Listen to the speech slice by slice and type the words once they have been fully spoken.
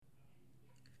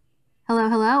Hello,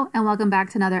 hello, and welcome back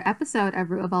to another episode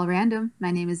of Root of All Random.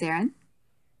 My name is Erin,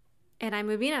 And I'm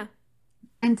Mubina.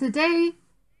 and today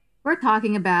we're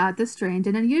talking about the strange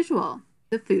and unusual,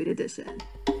 the food edition.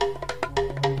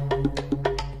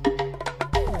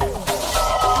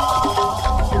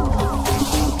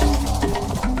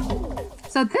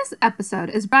 So, this episode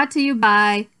is brought to you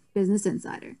by Business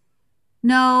Insider.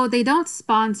 No, they don't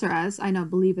sponsor us, I know,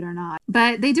 believe it or not,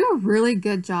 but they do a really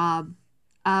good job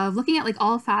of looking at like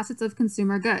all facets of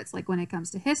consumer goods, like when it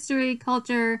comes to history,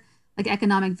 culture, like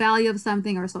economic value of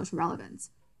something or social relevance.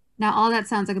 Now, all that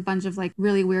sounds like a bunch of like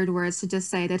really weird words to just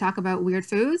say. They talk about weird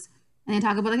foods and they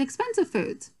talk about like expensive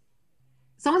foods.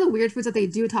 Some of the weird foods that they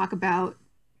do talk about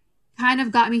kind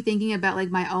of got me thinking about like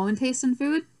my own taste in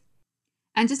food.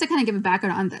 And just to kind of give a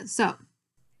background on this. So,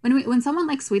 when someone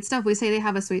likes sweet stuff, we say they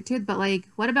have a sweet tooth, but like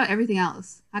what about everything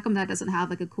else? How come that doesn't have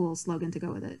like a cool slogan to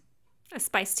go with it? A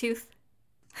spice tooth.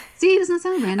 See, doesn't that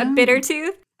sound A bitter random?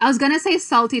 tooth. I was gonna say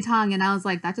salty tongue, and I was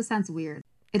like, that just sounds weird.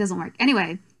 It doesn't work.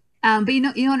 Anyway, but you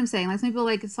know what I'm saying. Like some people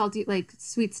like salty, like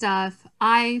sweet stuff.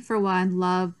 I, for one,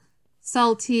 love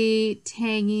salty,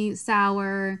 tangy,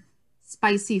 sour,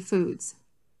 spicy foods.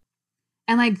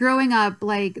 And like growing up,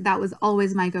 like that was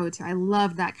always my go-to. I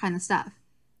loved that kind of stuff.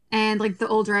 And like the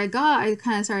older I got, I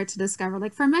kind of started to discover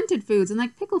like fermented foods and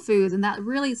like pickle foods, and that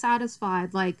really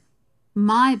satisfied like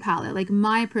my palate, like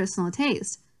my personal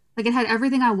taste. Like it had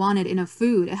everything I wanted in a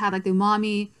food. It had like the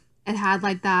umami, it had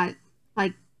like that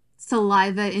like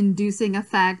saliva inducing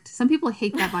effect. Some people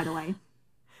hate that, by the way.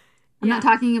 I'm not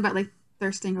Yeah. talking about like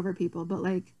thirsting over people, but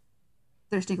like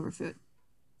thirsting over food.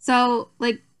 So,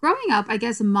 like growing up, I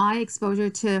guess my exposure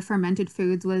to fermented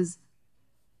foods was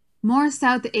more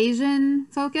South Asian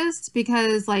focused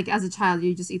because like as a child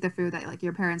you just eat the food that like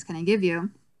your parents kind of give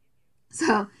you.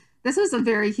 So this was a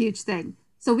very huge thing.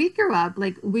 So we grew up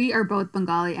like we are both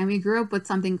Bengali and we grew up with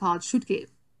something called shutki.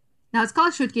 Now it's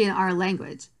called shutki in our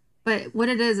language, but what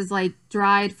it is like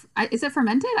dried. Is it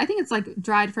fermented? I think it's like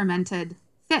dried fermented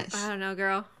I fish, don't know,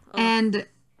 girl. Oh, and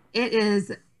it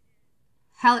is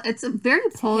hell. It's very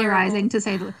polarizing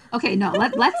terrible. to say. Okay, no,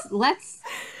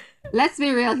 let's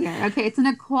be real here. Okay, it's an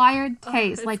acquired Oh,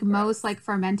 taste, it's like most gross. like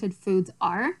fermented foods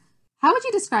are. How would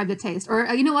you describe the taste? Or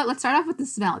you know what? Let's start off with the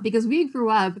smell because we grew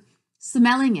up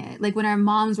smelling it. Like when our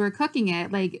moms were cooking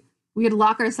it, like we would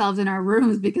lock ourselves in our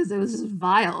rooms because it was just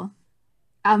vile.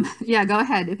 Yeah, go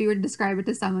ahead. If you were to describe it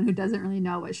to someone who doesn't really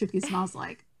know what shuki smells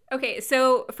like. Okay,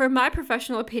 so for my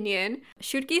professional opinion,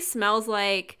 shutki smells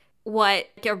like what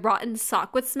a rotten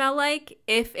sock would smell like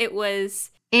if it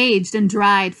was Aged and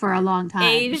dried for a long time.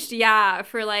 aged, yeah,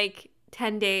 for like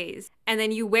 10 days. And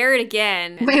then you wear it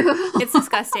again. Wait, It's hold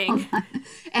disgusting. on.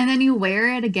 And then you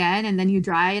wear it again, and then you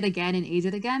dry it again and age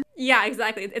it again. Yeah,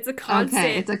 exactly. It's a Okay, constant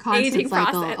it's a constant aging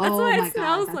cycle. process. That's Oh what my it God,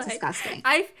 smells that's like. disgusting.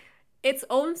 I its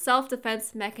own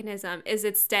self-defense mechanism is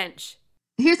its stench.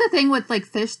 Here's the thing with like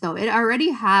fish though. It already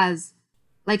has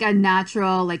like a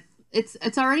natural like it's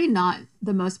already not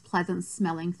the most pleasant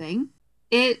smelling thing.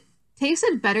 It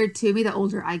tasted better to me the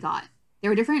older I got.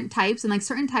 There were different types and like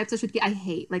certain types of shitki I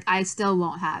hate. Like I still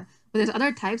won't have. But there's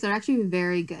other types that are actually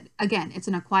very good. Again, it's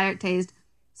an acquired taste.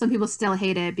 Some people still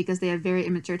hate it because they have very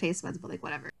immature taste buds, but like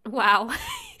whatever. Wow.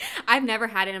 I've never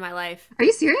had it in my life. Are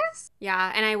you serious?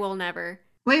 Yeah, and I will never.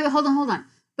 Wait, hold on, hold on.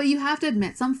 But you have to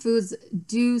admit some foods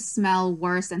do smell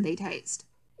worse than they taste.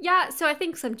 Yeah, so I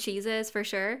think some cheeses for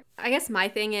sure. I guess my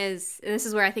thing is, and this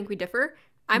is where I think we differ,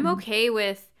 I'm Mm-hmm. okay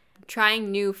with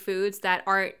trying new foods that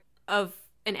aren't of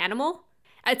an animal.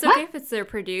 It's What? okay if it's they're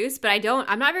produced, but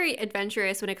I'm not very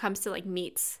adventurous when it comes to like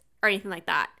meats or anything like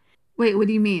that. Wait, what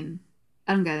do you mean?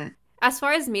 I don't get it. As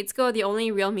far as meats go, the only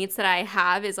real meats that I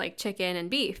have is like chicken and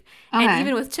beef. And Okay.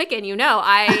 even with chicken, I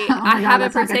Oh I my God, have a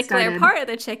let's not get particular started. part of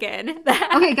the chicken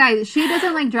that Okay, guys, she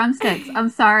doesn't like drumsticks. I'm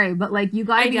sorry, but like you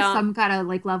gotta I be don't. some kind of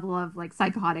like level of like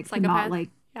psychotic to not Psychopath. like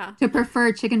Yeah. to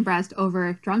prefer chicken breast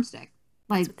over drumstick.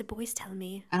 That's Like, what the boys tell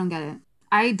me. I don't get it.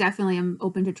 I definitely am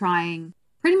open to trying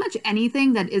pretty much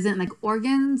anything that isn't like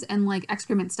organs and like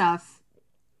excrement stuff.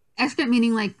 Excrement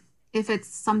meaning like if it's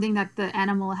something that the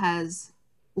animal has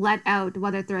let out,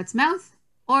 whether through its mouth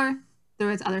or through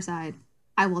its other side.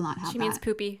 I will not have She means that.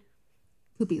 poopy.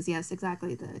 Poopies, yes,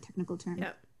 exactly the technical term.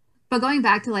 Yep. But going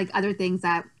back to like other things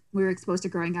that we were exposed to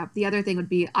growing up, the other thing would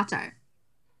be achar.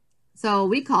 So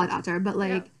we call it achar, but Yep.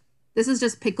 like this is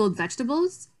just pickled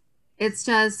vegetables. It's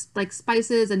just like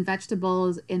spices and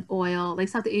vegetables in oil, like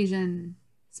South Asian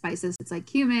spices. It's like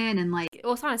cumin and like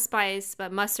Well, it's not a spice,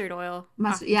 but mustard oil,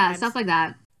 mustard, yeah, stuff oftentimes. like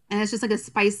that. And it's just like a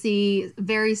spicy,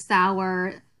 very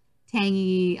sour,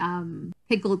 tangy,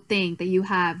 pickled thing that you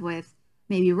have with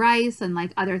maybe rice and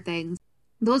like other things.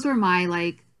 Those were my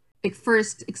like like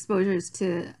first exposures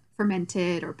to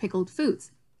fermented or pickled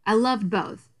foods. I loved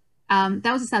both. That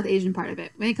was the South Asian part of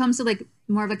it. When it comes to like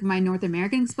more of like my North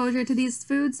American exposure to these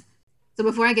foods, so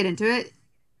before I get into it,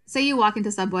 say you walk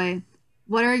into Subway,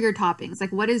 what are your toppings?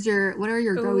 Like what are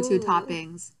your go-to Ooh.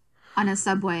 toppings on a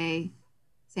Subway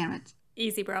sandwich?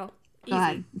 Easy, bro. Go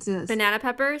ahead. Easy. Let's do this. Banana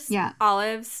peppers, Yeah.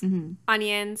 olives, Hmm.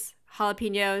 onions,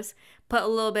 jalapenos. Put a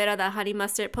little bit of that honey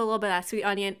mustard. Put a little bit of that sweet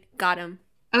onion. Got him.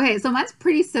 Okay, so mine's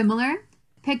pretty similar.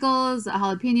 Pickles,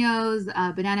 jalapenos,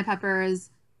 banana peppers,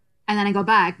 and then I go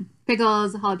back.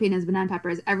 Pickles, jalapenos, banana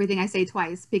peppers, everything I say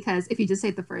twice because if you just say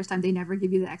it the first time, they never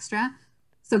give you the extra.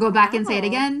 So go back and say it Wow.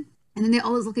 again. And then they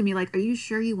always look at me like, are you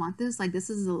sure you want this? Like, this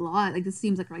is a lot. Like, this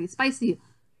seems like really spicy.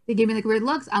 They give me like weird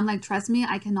looks. I'm like, trust me,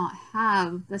 I cannot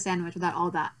have the sandwich without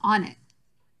all that on it.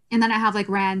 And then I have like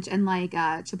ranch and like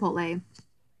chipotle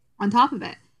on top of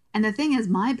it. And the thing is,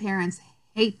 my parents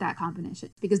hate that combination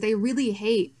because they really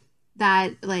hate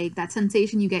that like that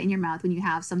sensation you get in your mouth when you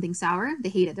have something sour. They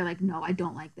hate it. They're like, no, I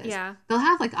don't like this. Yeah. They'll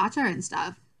have like achar and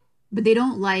stuff, but they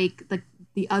don't like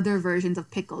the other versions of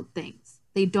pickled things.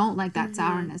 They don't like that Mm-hmm.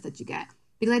 sourness that you get.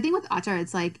 Because I think with achar,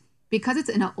 it's like because it's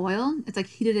in an oil, it's like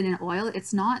heated in an oil,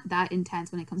 it's not that intense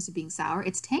when it comes to being sour.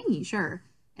 It's tangy, sure.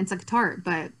 And it's like tart,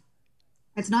 but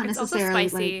it's not It's also necessarily like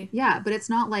spicy. yeah, but it's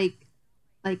not like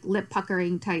lip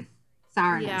puckering type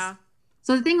sourness. Yeah.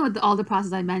 So the thing with all the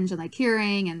processes I mentioned, like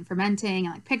curing and fermenting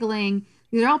and like pickling,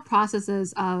 these are all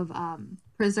processes of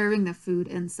preserving the food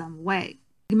in some way.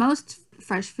 Most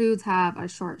fresh foods have a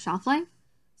short shelf life.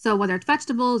 So whether it's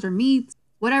vegetables or meats,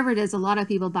 whatever it is, a lot of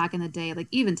people back in the day, like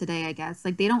even today, I guess,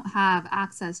 like they don't have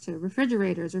access to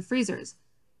refrigerators or freezers.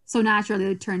 So naturally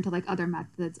they turn to like other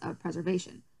methods of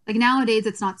preservation. Like nowadays,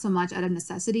 it's not so much out of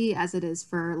necessity as it is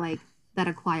for like that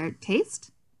acquired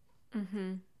taste.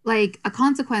 Mm-hmm. Like a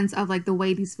consequence of like the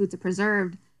way these foods are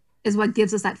preserved is what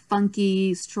gives us that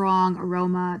funky, strong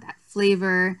aroma, that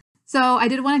flavor. So I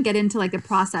did want to get into like the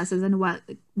processes and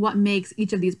what makes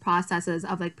each of these processes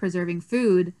of like preserving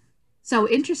food so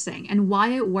interesting and why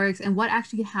it works and what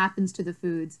actually happens to the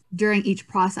foods during each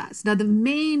process. Now the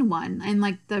main one and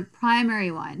like the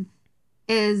primary one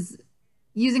is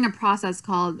using a process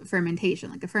called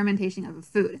fermentation, like a fermentation of a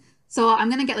food. So I'm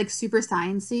gonna get like super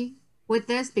sciencey with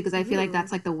this because I feel like Ooh.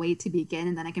 that's like the way to begin,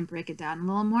 and then I can break it down a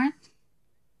little more.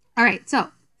 All right,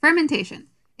 so fermentation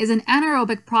is an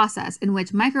anaerobic process in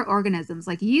which microorganisms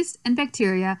like yeast and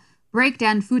bacteria break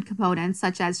down food components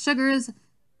such as sugars,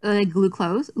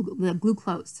 glucose.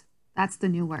 That's the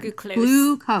new word. Good close.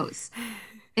 Glucose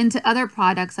into other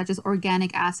products such as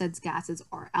organic acids, gases,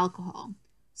 or alcohol.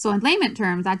 So, in layman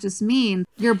terms, that just means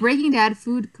you're breaking down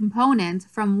food components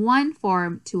from one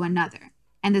form to another.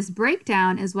 And this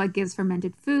breakdown is what gives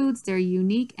fermented foods their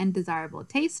unique and desirable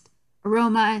taste,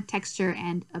 aroma, texture,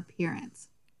 and appearance.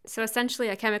 So essentially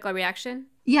a chemical reaction.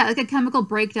 Yeah, like a chemical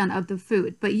breakdown of the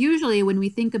food. But usually, when we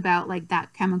think about like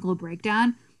that chemical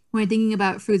breakdown, when we're thinking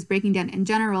about foods breaking down in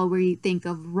general, we think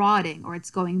of rotting or it's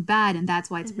going bad, and that's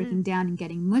why it's Mm-hmm. breaking down and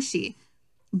getting mushy.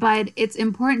 But it's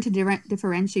important to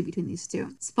differentiate between these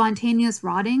two. Spontaneous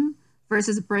rotting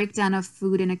versus breakdown of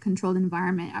food in a controlled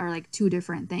environment are like two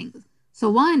different things. So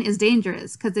one is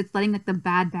dangerous because it's letting like the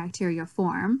bad bacteria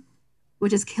form,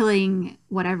 which is killing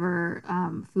whatever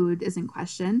food is in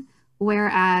question.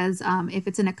 Whereas if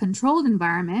it's in a controlled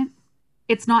environment,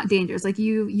 it's not dangerous. Like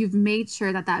you've made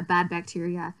sure that that bad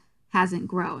bacteria hasn't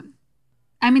grown.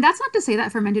 I mean, that's not to say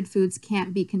that fermented foods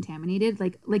can't be contaminated,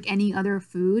 like any other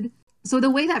food. So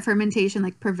the way that fermentation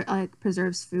like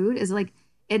preserves food is like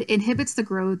it inhibits the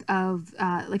growth of,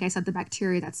 like I said, the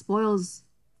bacteria that spoils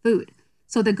food.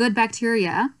 So the good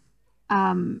bacteria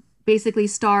basically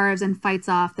starves and fights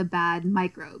off the bad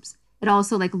microbes. It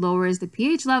also like lowers the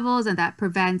pH levels, and that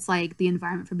prevents like the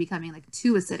environment from becoming like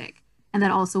too acidic, and that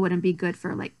also wouldn't be good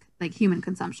for like human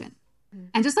consumption.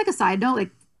 And just like a side note, like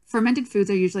fermented foods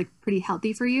are usually like pretty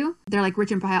healthy for you. They're like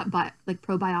rich in like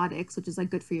probiotics, which is like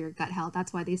good for your gut health.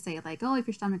 That's why they say like, oh, if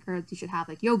your stomach hurts, you should have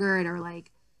like yogurt or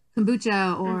like kombucha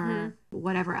Mm-hmm. or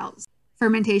whatever else.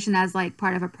 Fermentation as like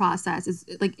part of a process is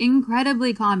like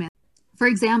incredibly common. For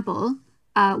example,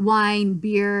 wine,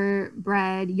 beer,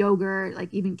 bread, yogurt,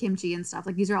 like even kimchi and stuff.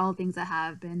 Like these are all things that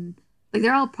have been like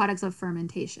they're all products of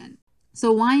fermentation.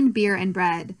 So wine, beer, and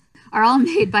bread are all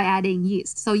made by adding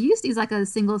yeast. So yeast is like a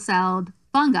single-celled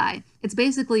fungi. It's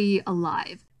basically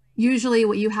alive. Usually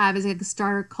what you have is like a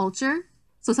starter culture.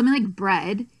 So something like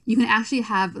bread, you can actually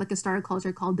have like a starter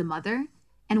culture called the mother.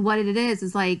 And what it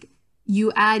is like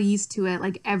you add yeast to it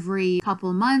like every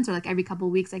couple months or like every couple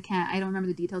weeks. I don't remember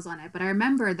the details on it, but I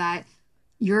remember that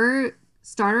your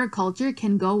starter culture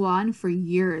can go on for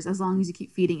years as long as you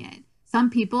keep feeding it. Some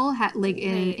people like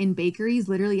Wait. in bakeries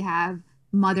literally have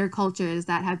mother cultures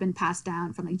that have been passed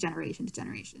down from like generation to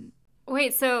generation.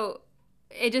 Wait, so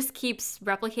it just keeps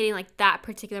replicating like that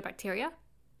particular bacteria?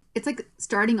 It's like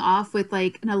starting off with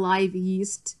like an alive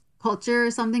yeast culture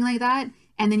or something like that,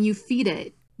 and then you feed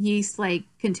it yeast like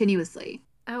continuously.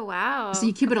 Oh, So wow.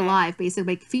 you keep it Okay. alive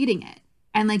basically by feeding it.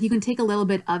 And like you can take a little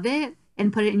bit of it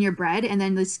and put it in your bread and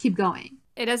then just keep going.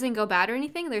 It doesn't go bad or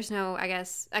anything? There's no, I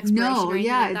guess, expiration No, or anything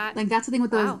yeah, like that? like that's the thing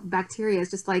with those Wow. bacteria. It's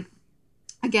just like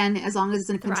again, as long as it's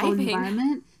in a controlled Thriving.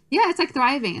 environment, yeah, it's like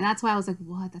thriving. And that's why I was like,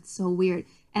 what? That's so weird.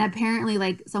 And apparently,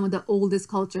 like some of the oldest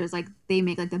cultures, like they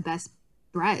make like the best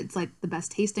breads, like the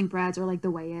best tasting breads, or like the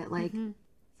way it like Hmm.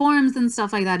 forms and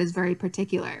stuff like that is very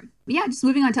particular. But yeah, just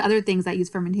moving on to other things that use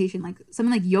fermentation, like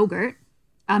something like yogurt,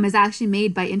 is actually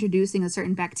made by introducing a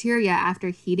certain bacteria after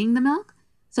heating the milk.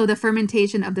 So the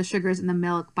fermentation of the sugars in the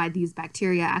milk by these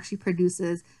bacteria actually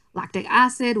produces lactic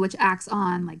acid, which acts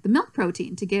on like the milk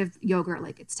protein to give yogurt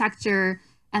like its texture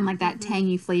and like that Hmm.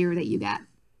 tangy flavor that you get.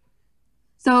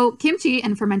 So kimchi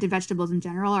and fermented vegetables in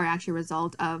general are actually a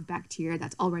result of bacteria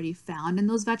that's already found in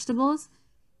those vegetables.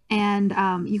 And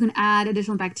you can add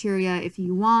additional bacteria if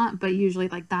you want, but usually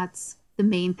like that's the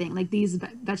main thing. Like these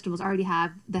vegetables already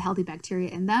have the healthy bacteria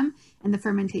in them, and the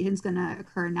fermentation is going to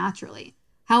occur naturally.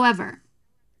 However,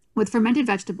 with fermented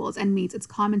vegetables and meats, it's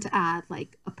common to add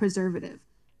like a preservative.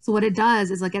 So what it does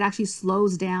is like it actually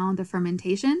slows down the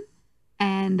fermentation,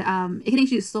 and it can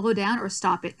actually slow down or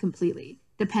stop it completely,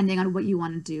 depending on what you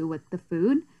want to do with the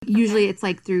food. Okay. Usually, it's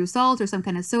like through salt or some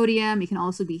kind of sodium. It can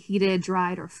also be heated,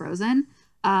 dried, or frozen.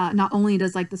 Not only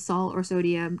does like the salt or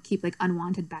sodium keep like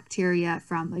unwanted bacteria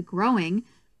from like growing,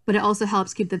 but it also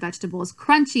helps keep the vegetables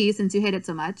crunchy since you hate it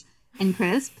so much and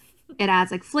crisp. It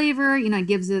adds like flavor, you know, it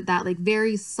gives it that like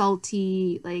very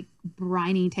salty, like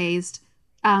briny taste.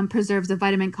 Preserves the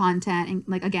vitamin content and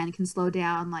like again can slow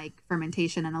down like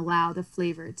fermentation and allow the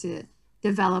flavor to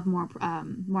develop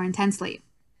more intensely.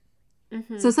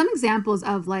 Hmm. So some examples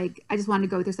of like I just wanted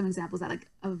to go through some examples that like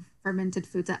of fermented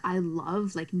foods that I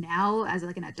love like now as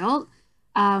like an adult.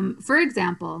 For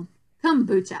example,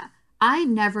 kombucha. I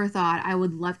never thought I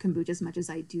would love kombucha as much as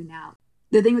I do now.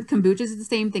 The thing with kombucha is the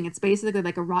same thing. It's basically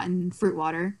like a rotten fruit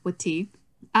water with tea.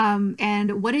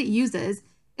 And what it uses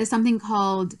is something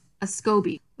called a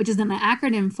SCOBY, which is an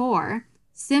acronym for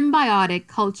symbiotic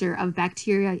culture of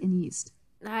bacteria and yeast.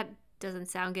 That doesn't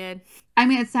sound good. I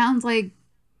mean, it sounds like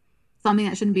something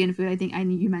that shouldn't be in food. I think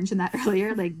you mentioned that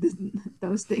earlier. Like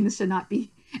those things should not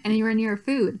be anywhere near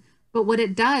food. But what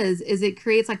it does is it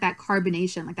creates like that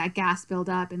carbonation, like that gas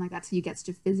buildup, and like that's how you get such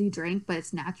a fizzy drink. But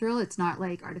it's natural. It's not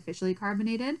like artificially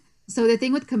carbonated. So the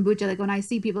thing with kombucha, like when I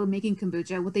see people making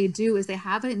kombucha, what they do is they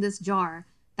have it in this jar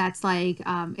that's like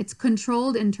it's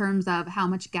controlled in terms of how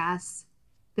much gas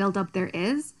buildup there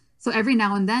is. So every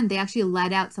now and then they actually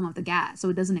let out some of the gas so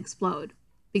it doesn't explode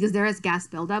because there is gas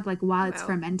buildup. Like while it's Wow.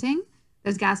 fermenting,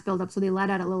 there's gas buildup. So they let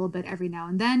out a little bit every now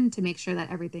and then to make sure that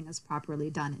everything is properly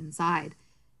done inside.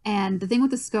 And the thing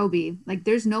with the SCOBY, like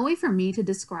there's no way for me to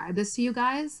describe this to you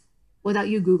guys without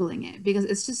you Googling it because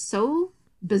it's just so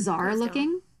bizarre Please don't.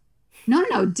 looking.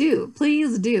 No, do.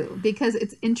 Please do. Because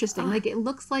it's interesting. Ugh. Like it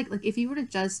looks like if you were to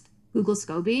just Google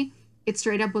SCOBY, it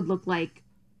straight up would look like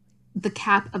the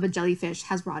cap of a jellyfish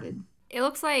has rotted. It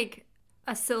looks like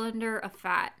a cylinder of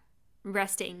fat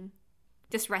resting,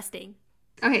 just resting.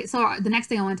 Okay, so the next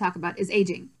thing I want to talk about is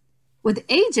aging. With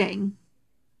aging,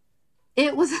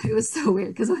 it was so weird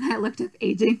because when I looked up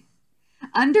aging,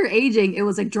 under aging, it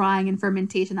was like drying and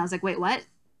fermentation. I was like, wait, what?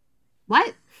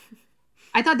 What?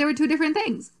 I thought there were two different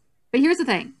things. But here's the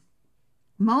thing.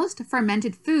 Most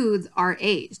fermented foods are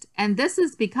aged, and this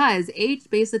is because aged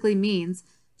basically means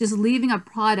just leaving a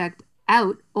product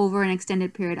out over an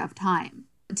extended period of time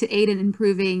to aid in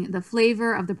improving the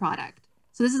flavor of the product.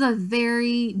 So this is a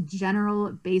very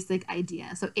general basic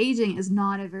idea. So aging is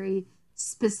not a very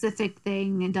specific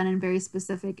thing done in very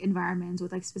specific environments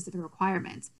with like specific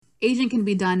requirements. Aging can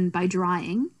be done by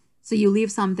drying. So you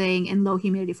leave something in low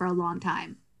humidity for a long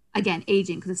time. Again,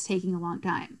 aging because it's taking a long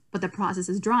time, but the process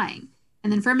is drying.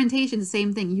 And then fermentation, the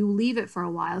same thing. You leave it for a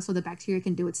while so the bacteria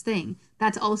can do its thing.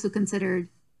 That's also considered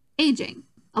aging.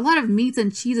 A lot of meats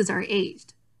and cheeses are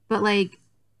aged, but like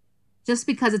just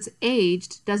because it's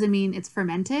aged doesn't mean it's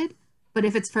fermented. But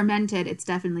if it's fermented, it's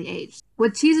definitely aged.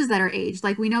 With cheeses that are aged,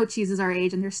 like we know cheeses are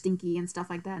aged and they're stinky and stuff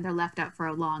like that, and they're left out for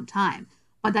a long time.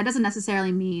 But that doesn't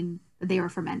necessarily mean that they were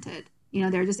fermented. You know,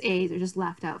 they're just aged, they're just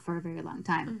left out for a very long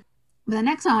time. Mm. But the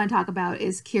next one I want to talk about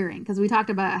is curing, because we talked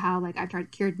about how like I've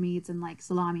tried cured meats and like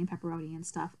salami and pepperoni and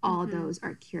stuff. All of Mm-hmm. those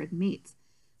are cured meats.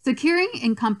 So curing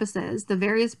encompasses the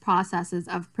various processes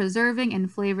of preserving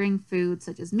and flavoring foods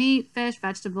such as meat, fish,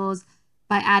 vegetables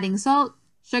by adding salt,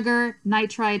 sugar,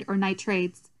 nitrite, or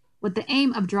nitrates with the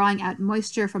aim of drawing out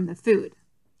moisture from the food.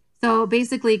 So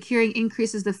basically, curing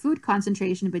increases the food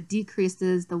concentration but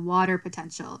decreases the water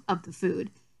potential of the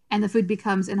food. And the food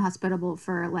becomes inhospitable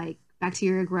for like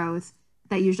bacteria growth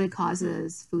that usually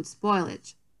causes food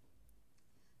spoilage.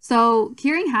 So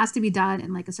curing has to be done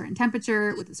in like a certain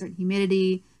temperature with a certain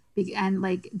humidity, and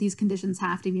like these conditions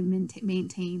have to be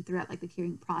maintained throughout like the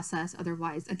curing process.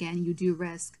 Otherwise, again, you do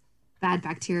risk bad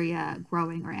bacteria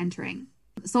growing or entering.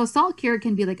 So a salt cure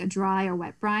can be like a dry or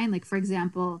wet brine. Like for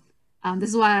example, this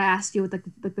is why I asked you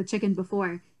with the chicken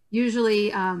before. Usually,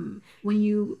 when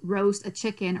you roast a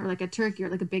chicken or like a turkey or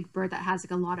like a big bird that has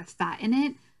like a lot of fat in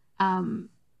it,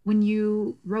 when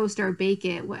you roast or bake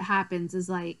it, what happens is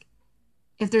like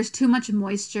if there's too much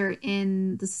moisture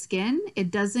in the skin, it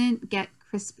doesn't get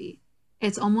crispy.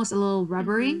 It's almost a little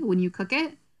rubbery when you cook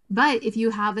it. But if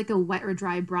you have like a wet or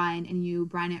dry brine and you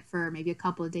brine it for maybe a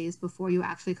couple of days before you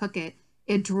actually cook it,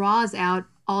 it draws out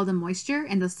all the moisture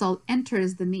and the salt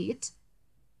enters the meat.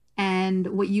 And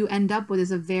what you end up with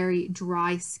is a very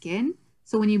dry skin.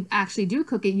 So when you actually do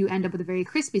cook it, you end up with a very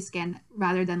crispy skin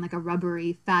rather than like a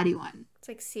rubbery, fatty one. It's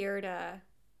like seared,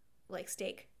 like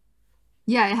steak.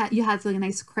 Yeah, you have like a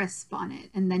nice crisp on it,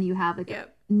 and then you have like a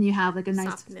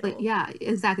nice yeah,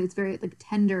 exactly. It's very like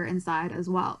tender inside as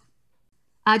well.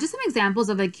 Just some examples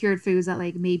of like cured foods that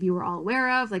like maybe we're all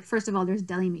aware of. Like first of all, there's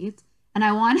deli meat, and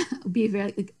I want to be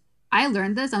very like I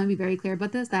learned this. I want to be very clear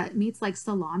about this. That meats like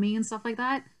salami and stuff like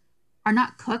that are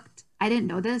not cooked. I didn't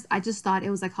know this. I just thought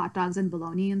it was like hot dogs and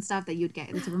bologna and stuff that you'd get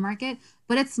in the supermarket,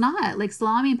 but it's not. Like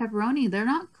salami and pepperoni, they're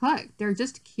not cooked. They're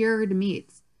just cured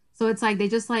meats. So it's like they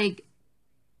just like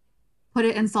put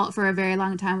it in salt for a very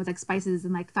long time with like spices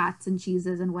and like fats and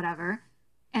cheeses and whatever.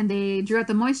 And they drew out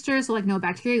the moisture so like no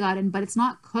bacteria got in, but it's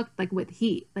not cooked like with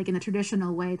heat, like in the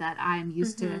traditional way that I'm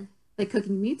used to like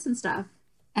cooking meats and stuff.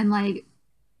 And like,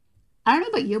 I don't know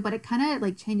about you, but it kind of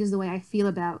like changes the way I feel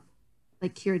about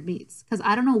like cured meats. Cause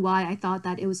I don't know why I thought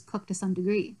that it was cooked to some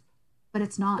degree, but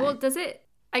it's not. Well, does it,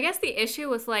 I guess the issue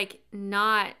with like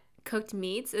not cooked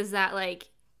meats is that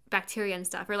like bacteria and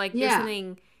stuff, or like there's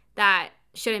something that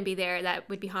shouldn't be there that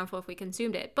would be harmful if we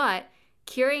consumed it. But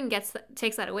curing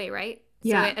takes that away, right?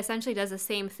 Yeah. So it essentially does the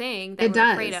same thing that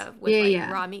we're afraid of with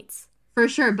raw meats. For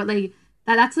sure. But like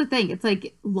that's the thing. It's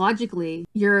like logically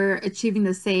you're achieving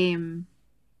the same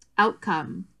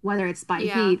outcome, whether it's by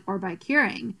heat or by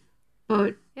curing.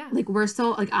 But like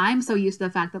I'm so used to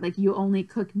the fact that like you only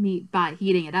cook meat by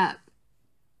heating it up.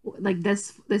 Like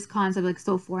this concept like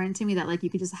so foreign to me that like you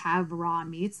could just have raw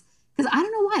meats. Because I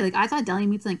don't know why. Like I thought deli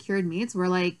meats and like, cured meats were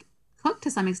like cooked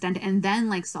to some extent and then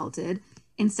like salted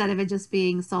instead of it just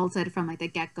being salted from like the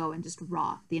get-go and just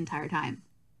raw the entire time.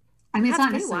 I mean, it's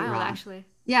not necessarily raw. Actually.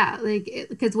 Yeah, like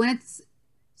because when it's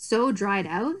so dried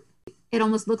out, it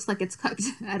almost looks like it's cooked.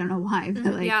 I don't know why, but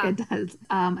like it does.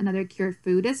 Another cured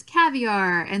food is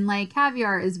caviar, and like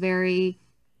caviar is very,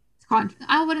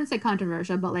 I wouldn't say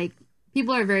controversial, but like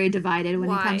people are very divided when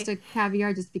it comes to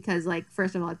caviar, just because like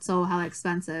first of all, it's so hella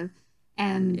expensive,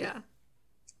 and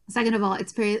second of all,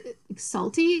 it's very like,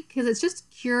 salty because it's just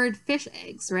cured fish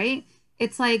eggs, right?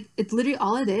 It's like it's literally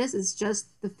all it is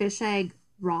just the fish egg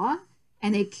raw.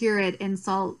 And they cure it in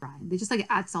salt brine. They just like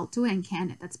add salt to it and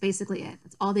can it. That's basically it.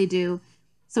 That's all they do.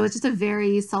 So it's just a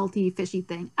very salty, fishy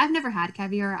thing. I've never had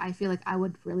caviar. I feel like I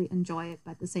would really enjoy it,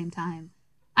 but at the same time,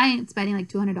 I ain't spending like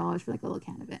 $200 for like a little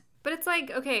can of it. But it's like,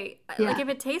 okay, like if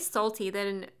it tastes salty,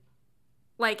 then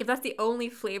like if that's the only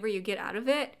flavor you get out of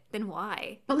it, then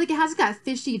why? But like it has got a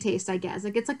fishy taste, I guess.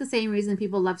 Like it's like the same reason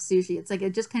people love sushi. It's like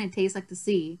it just kind of tastes like the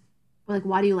sea. But like,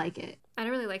 why do you like it? I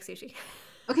don't really like sushi.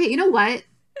 Okay, you know what?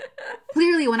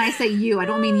 Clearly, when I say you, I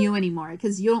don't mean you anymore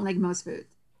because you don't like most foods.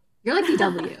 You're like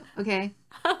DW, okay?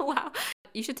 Oh, wow.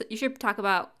 You should talk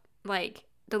about like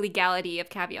the legality of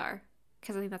caviar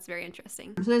because I think that's very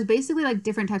interesting. So there's basically like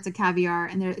different types of caviar,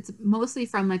 and it's mostly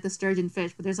from like the sturgeon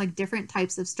fish, but there's like different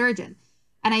types of sturgeon,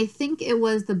 and I think it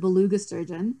was the beluga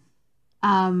sturgeon.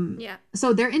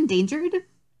 So they're endangered.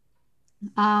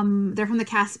 They're from the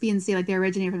Caspian Sea, like they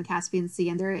originate from the Caspian Sea,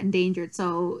 and they're endangered.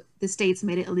 So the states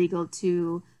made it illegal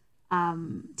to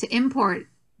import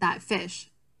that fish.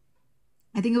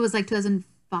 I think it was like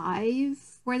 2005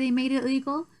 where they made it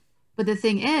legal. But the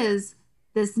thing is,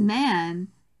 this man,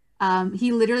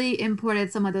 he literally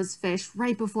imported some of those fish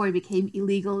right before it became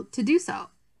illegal to do so.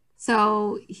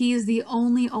 So he's the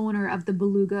only owner of the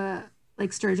beluga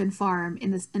like sturgeon farm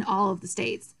in all of the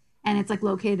states, and it's like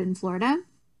located in Florida.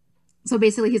 So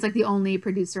basically, he's like the only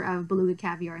producer of beluga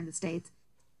caviar in the States.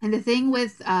 And the thing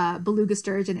with beluga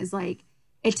sturgeon is like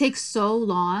it takes so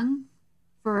long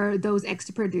for those eggs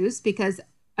to produce because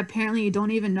apparently you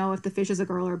don't even know if the fish is a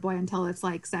girl or a boy until it's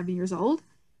like 7 years old.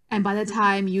 And by the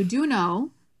time you do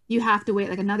know, you have to wait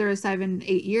like another 7,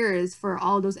 8 years for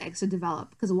all those eggs to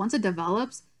develop. Because once it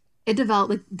develops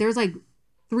like there's like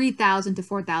 3,000 to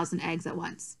 4,000 eggs at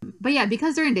once. But yeah,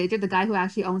 because they're endangered, the guy who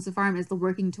actually owns the farm is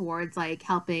working towards like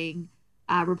helping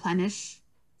replenish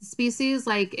species.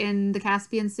 Like in the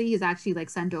Caspian Sea, he's actually like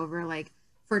sent over like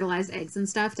fertilized eggs and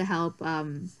stuff to help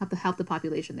the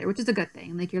population there, which is a good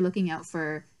thing. Like you're looking out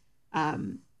for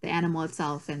the animal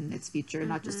itself and its future,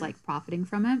 not just like profiting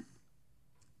from it.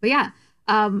 But yeah,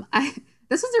 I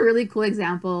this was a really cool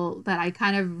example that I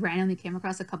kind of randomly came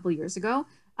across a couple years ago.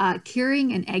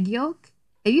 Curing an egg yolk.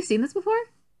 Have you seen this before?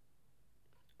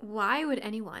 Why would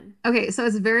anyone? Okay, so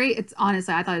it's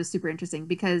honestly, I thought it was super interesting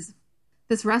because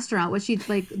this restaurant,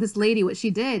 this lady, what she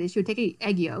did is she would take an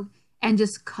egg yolk and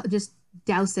just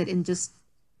douse it in just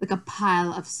like a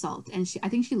pile of salt. And I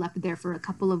think she left it there for a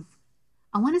couple of,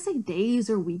 I want to say days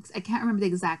or weeks. I can't remember the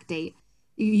exact date.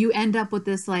 You end up with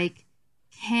this like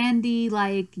candy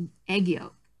like egg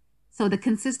yolk. So the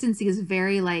consistency is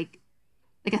very like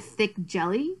a thick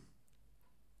jelly.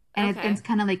 And Okay. it's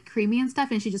kind of like creamy and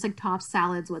stuff. And she just like tops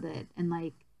salads with it. And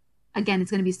like, again, it's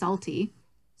going to be salty.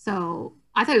 So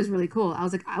I thought it was really cool. I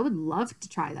was like, I would love to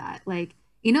try that. Like,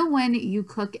 you know, when you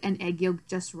cook an egg yolk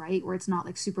just right, where it's not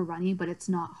like super runny, but it's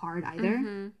not hard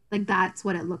either. Like that's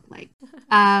what it looked like.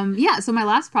 Yeah. So my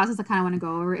last process I kind of want to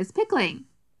go over is pickling.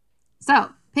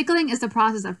 So pickling is the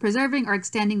process of preserving or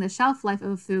extending the shelf life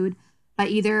of a food by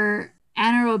either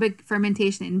anaerobic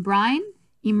fermentation in brine,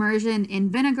 immersion in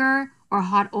vinegar, or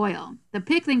hot oil. The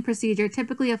pickling procedure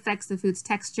typically affects the food's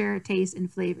texture, taste, and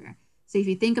flavor. So if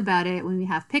you think about it, when we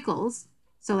have pickles,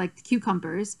 so like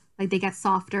cucumbers, like they get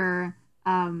softer,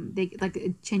 they like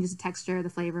it changes the texture, the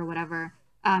flavor, whatever.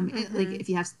 Like if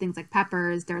you have things like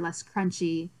peppers, they're less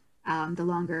crunchy, the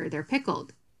longer they're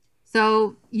pickled.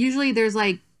 So usually there's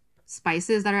like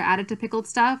spices that are added to pickled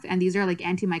stuff, and these are like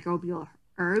antimicrobial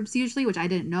herbs usually, which I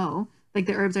didn't know. Like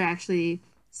the herbs are actually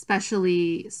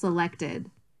specially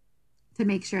selected to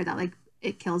make sure that like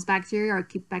it kills bacteria or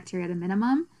keep bacteria at a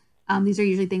minimum. These are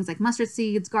usually things like mustard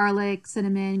seeds, garlic,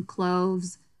 cinnamon,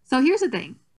 cloves. So here's the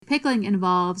thing. Pickling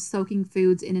involves soaking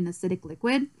foods in an acidic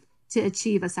liquid to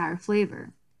achieve a sour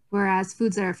flavor. Whereas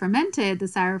foods that are fermented, the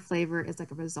sour flavor is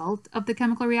like a result of the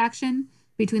chemical reaction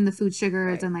between the food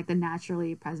sugars Right. and like the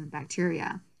naturally present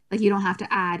bacteria. Like you don't have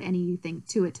to add anything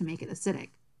to it to make it acidic.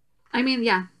 I mean,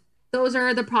 yeah, those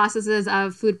are the processes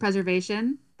of food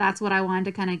preservation. That's what I wanted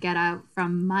to kind of get out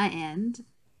from my end.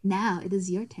 Now it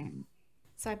is your turn.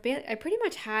 So I pretty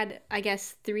much had, I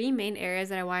guess, three main areas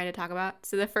that I wanted to talk about.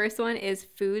 So the first one is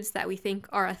foods that we think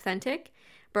are authentic,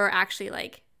 but are actually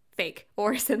like fake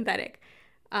or synthetic.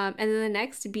 And then the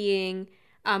next being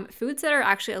foods that are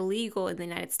actually illegal in the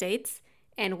United States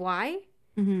and why.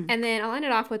 Mm-hmm. And then I'll end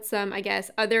it off with some, I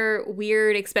guess, other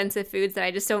weird, expensive foods that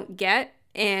I just don't get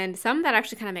and some that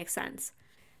actually kind of make sense.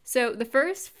 So the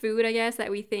first food, I guess, that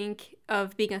we think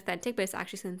of being authentic, but it's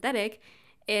actually synthetic,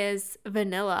 is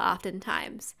vanilla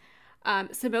oftentimes.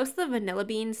 So most of the vanilla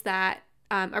beans that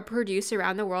are produced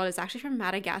around the world is actually from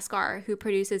Madagascar, who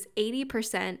produces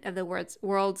 80% of the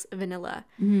world's vanilla.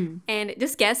 Mm-hmm. And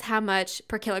just guess how much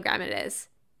per kilogram it is,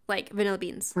 like vanilla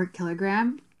beans. Per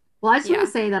kilogram. Well, I just want Yeah.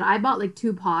 to say that I bought like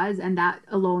 2 pods and that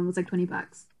alone was like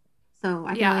 $20. So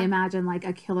I can only Yeah. imagine like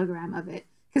a kilogram of it.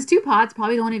 Because 2 pods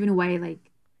probably don't even weigh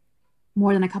like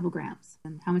more than a couple grams.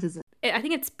 And how much is it? I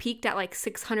think it's peaked at like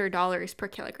 $600 per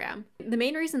kilogram. The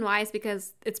main reason why is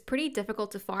because it's pretty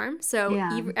difficult to farm. So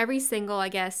Yeah. every single, I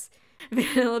guess,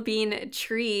 vanilla bean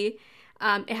tree,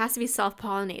 it has to be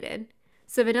self-pollinated.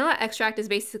 So vanilla extract is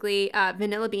basically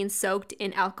vanilla beans soaked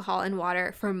in alcohol and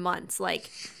water for months, like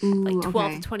Ooh, 12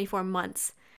 okay. to 24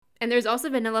 months. And there's also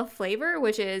vanilla flavor,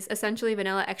 which is essentially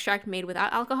vanilla extract made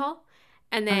without alcohol.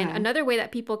 And then Okay. another way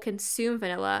that people consume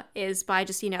vanilla is by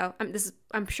just,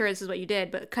 I'm sure this is what you did,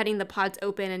 but cutting the pods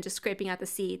open and just scraping out the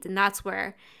seeds. And that's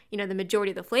where, the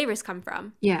majority of the flavors come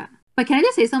from. Yeah. But can I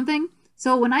just say something?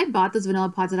 So when I bought those vanilla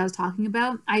pods that I was talking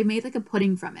about, I made like a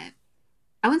pudding from it.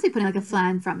 I wouldn't say pudding, like a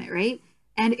flan from it, right?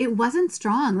 And it wasn't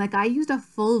strong. Like I used a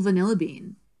full vanilla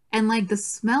bean. And like the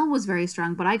smell was very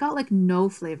strong, but I got like no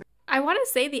flavor. I want to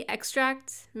say the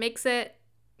extract makes it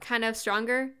kind of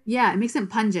stronger. Yeah, it makes it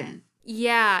pungent.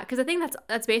 Yeah, because I think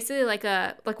that's basically like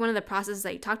one of the processes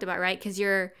that you talked about, right? Because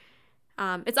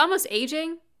it's almost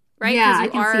aging, right? Yeah, 'Cause I you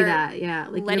can see are that. Yeah,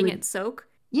 like letting really. it soak.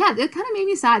 Yeah, it kind of made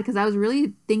me sad because I was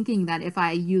really thinking that if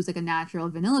I use like a natural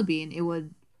vanilla bean, it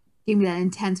would gave me that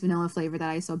intense vanilla flavor that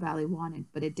I so badly wanted,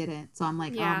 but it didn't. So I'm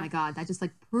like, oh my God, that just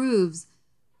like proves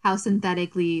how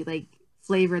synthetically like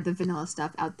flavored the vanilla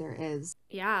stuff out there is.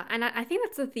 Yeah, and I think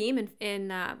that's the theme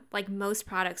in like most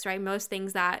products, right? Most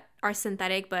things that are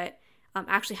synthetic but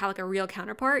actually have like a real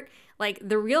counterpart. Like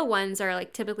the real ones are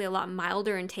like typically a lot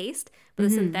milder in taste, but the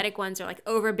synthetic ones are like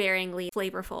overbearingly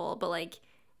flavorful, but like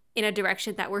in a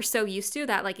direction that we're so used to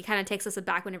that like it kind of takes us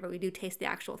aback whenever we do taste the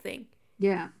actual thing.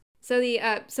 Yeah. So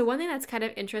so one thing that's kind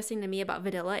of interesting to me about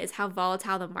vanilla is how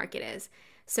volatile the market is.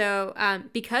 So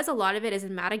because a lot of it is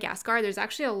in Madagascar, there's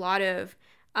actually a lot of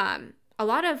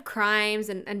crimes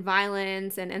and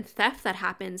violence and theft that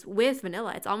happens with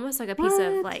vanilla. It's almost like a piece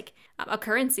of like a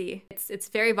currency. It's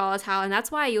very volatile, and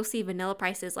that's why you'll see vanilla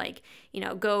prices like, you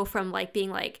know, go from like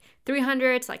being like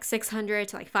 300 to like 600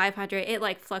 to like 500. It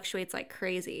like fluctuates like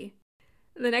crazy.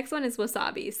 The next one is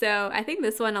wasabi. So I think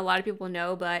this one a lot of people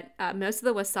know, but most of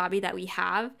the wasabi that we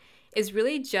have is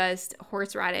really just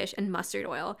horseradish and mustard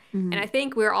oil. And I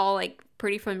think we're all like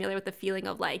pretty familiar with the feeling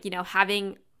of like, you know,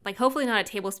 having like hopefully not a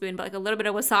tablespoon, but like a little bit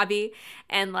of wasabi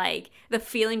and like the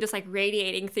feeling just like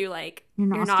radiating through like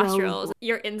your nostrils,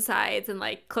 your insides, and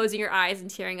like closing your eyes and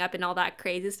tearing up and all that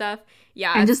crazy stuff.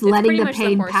 Yeah. And just letting the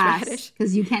pain pass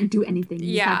because you can't do anything.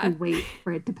 You just have to wait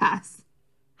for it to pass.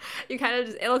 You kind of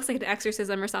just, it looks like an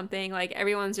exorcism or something. Like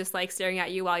everyone's just like staring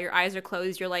at you while your eyes are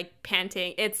closed. You're like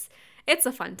panting. It's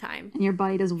a fun time. And your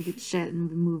body does weird shit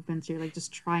and movements. You're like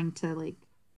just trying to like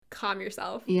calm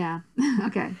yourself. Yeah.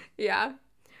 Okay. Yeah.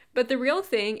 But the real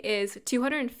thing is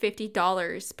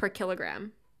 $250 per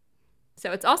kilogram.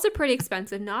 So it's also pretty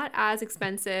expensive. Not as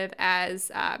expensive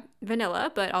as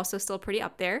vanilla, but also still pretty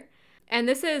up there. And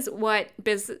this is what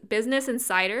Business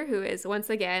Insider, who is once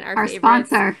again our favorite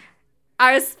sponsor.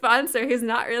 Our sponsor, who's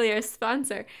not really our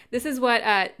sponsor. This is what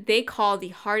they call the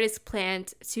hardest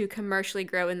plant to commercially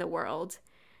grow in the world.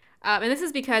 And this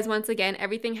is because, once again,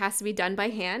 everything has to be done by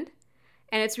hand.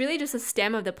 And it's really just a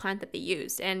stem of the plant that they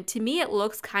used. And to me, it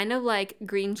looks kind of like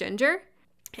green ginger.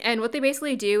 And what they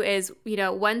basically do is, you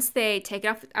know, once they take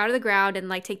it out of the ground and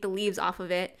like take the leaves off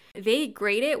of it, they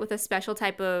grate it with a special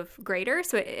type of grater.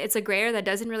 So it's a grater that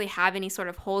doesn't really have any sort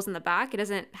of holes in the back. It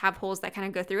doesn't have holes that kind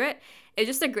of go through it. It's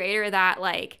just a grater that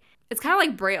like, it's kind of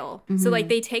like Braille. So like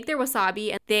they take their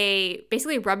wasabi and they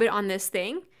basically rub it on this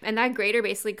thing. And that grater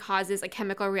basically causes a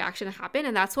chemical reaction to happen.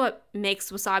 And that's what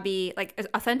makes wasabi, like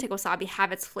authentic wasabi,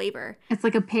 have its flavor. It's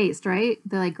like a paste, right?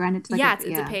 They like grind it to like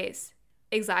it's a paste.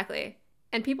 Exactly.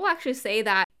 And people actually say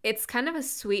that it's kind of a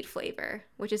sweet flavor,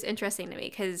 which is interesting to me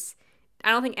because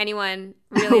I don't think anyone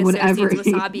really associates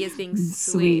wasabi as being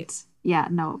sweet. Yeah,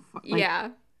 no.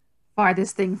 Like,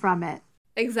 farthest thing from it.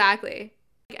 Exactly.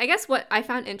 I guess what I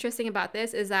found interesting about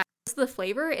this is that most of the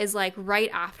flavor is like right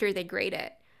after they grate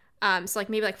it. So like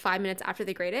maybe like 5 minutes after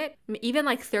they grate it, even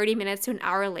like 30 minutes to an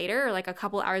hour later or like a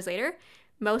couple hours later,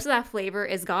 most of that flavor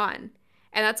is gone.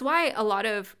 And that's why a lot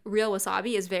of real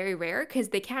wasabi is very rare because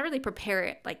they can't really prepare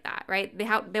it like that, right? They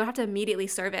would have to immediately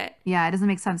serve it. Yeah, it doesn't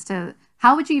make sense to.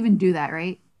 How would you even do that,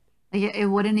 right? Like it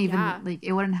wouldn't even like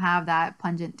it wouldn't have that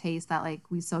pungent taste that like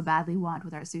we so badly want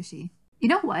with our sushi. You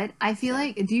know what? I feel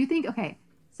like. Do you think? Okay,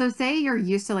 so say you're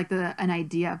used to like an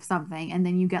idea of something, and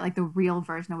then you get like the real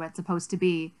version of what it's supposed to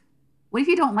be. What if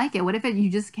you don't like it? What if you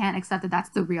just can't accept that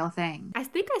that's the real thing? I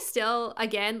think I still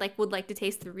again like would like to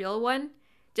taste the real one.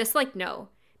 Just like, no,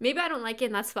 maybe I don't like it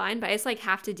and that's fine, but I just like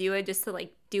have to do it just to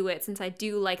like do it since I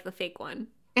do like the fake one.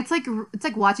 It's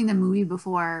like watching the movie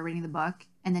before reading the book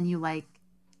and then you like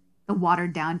the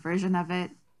watered down version of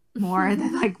it more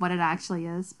than like what it actually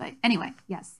is. But anyway,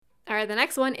 yes. All right, the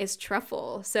next one is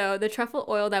truffle. So the truffle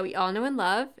oil that we all know and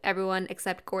love, everyone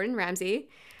except Gordon Ramsay,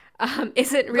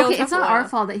 isn't real truffle it's not oil. our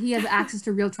fault that he has access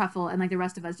to real truffle and like the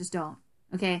rest of us just don't.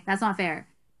 Okay, that's not fair.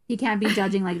 He can't be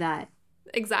judging like that.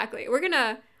 Exactly. We're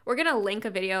gonna link a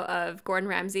video of Gordon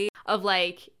Ramsay of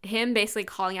like him basically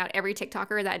calling out every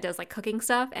TikToker that does like cooking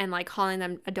stuff and like calling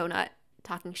them a donut,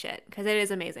 talking shit, because it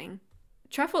is amazing.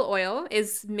 Truffle oil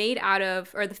is made out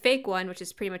of, or the fake one, which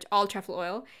is pretty much all truffle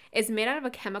oil, is made out of a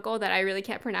chemical that I really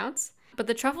can't pronounce. But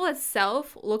the truffle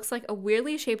itself looks like a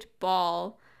weirdly shaped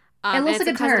ball. It looks like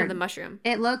a turd. Of the mushroom.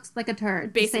 It looks like a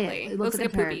turd. Basically, it looks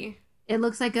like a poopy. It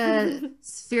looks like a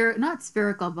not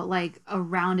spherical, but like a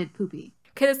rounded poopy.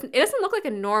 Because it doesn't look like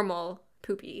a normal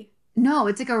poopy. No,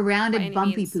 it's like a rounded,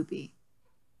 bumpy poopy.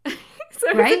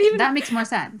 So right? That makes more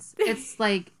sense. It's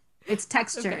like, it's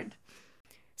textured. Okay.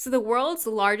 So the world's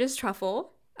largest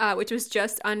truffle, which was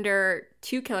just under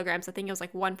 2 kilograms, I think it was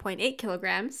like 1.8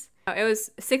 kilograms. It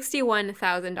was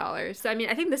 $61,000. So, I mean,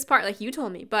 I think this part, like you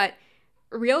told me, but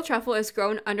real truffle is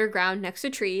grown underground next to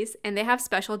trees, and they have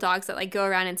special dogs that like go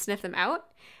around and sniff them out.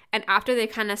 And after they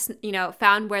kind of,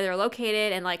 found where they're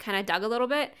located and like kind of dug a little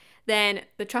bit, then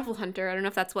the truffle hunter, I don't know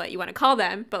if that's what you want to call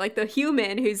them, but like the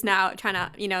human who's now trying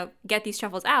to, get these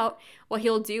truffles out, what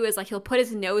he'll do is like he'll put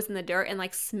his nose in the dirt and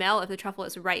like smell if the truffle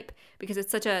is ripe, because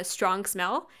it's such a strong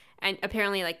smell. And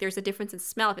apparently like there's a difference in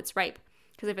smell if it's ripe,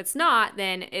 because if it's not,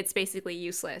 then it's basically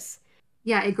useless.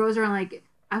 Yeah, it grows around like,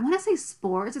 I want to say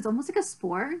spores. It's almost like a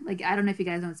spore. Like, I don't know if you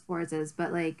guys know what spores is,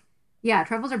 but like, yeah,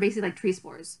 truffles are basically like tree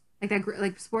spores. Like that,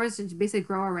 like spores basically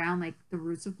grow around like the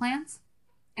roots of plants.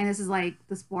 And this is like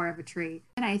the spore of a tree.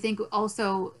 And I think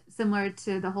also similar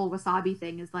to the whole wasabi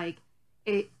thing is like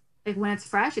like when it's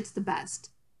fresh, it's the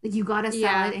best. Like you gotta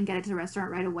sell it and get it to the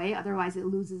restaurant right away. Otherwise it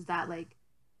loses that like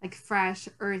fresh,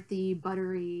 earthy,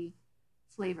 buttery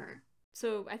flavor.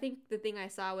 So I think the thing I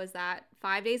saw was that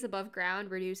 5 days above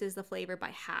ground reduces the flavor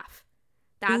by half.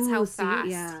 That's how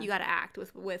fast you gotta act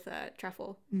with a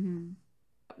truffle. Mm-hmm.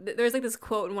 There's like this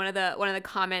quote in one of the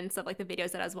comments of like the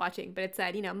videos that I was watching, but it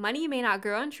said, money may not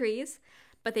grow on trees,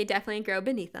 but they definitely grow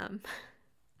beneath them.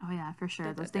 Oh yeah, for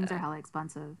sure. Those things are hella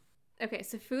expensive. Okay,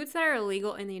 so foods that are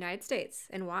illegal in the United States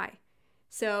and why.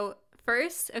 So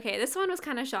first, okay, this one was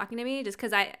kind of shocking to me just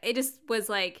because it just was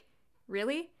like,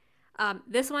 really?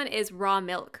 This one is raw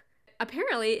milk.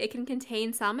 Apparently, it can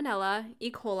contain Salmonella,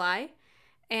 E. coli,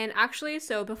 and actually,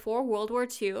 so before World War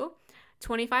II,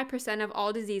 25% of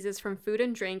all diseases from food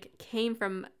and drink came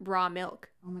from raw milk.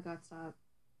 Oh my God, stop.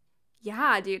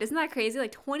 Yeah, dude, isn't that crazy?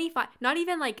 Like 25, not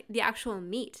even like the actual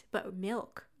meat, but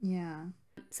milk. Yeah.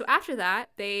 So after that,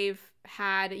 they've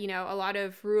had, a lot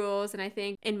of rules, and I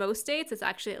think in most states it's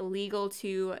actually illegal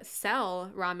to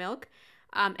sell raw milk.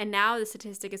 And now the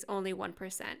statistic is only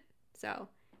 1%. So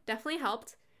definitely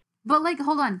helped. But like,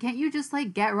 hold on, can't you just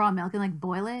like get raw milk and like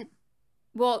boil it?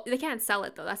 Well, they can't sell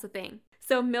it though. That's the thing.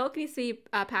 So milk needs to be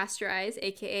pasteurized,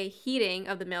 aka heating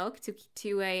of the milk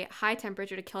to a high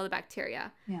temperature to kill the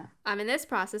bacteria. Yeah. And this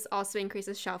process also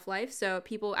increases shelf life. So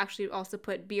people actually also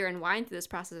put beer and wine through this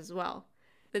process as well.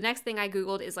 The next thing I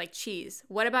Googled is like cheese.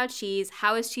 What about cheese?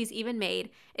 How is cheese even made?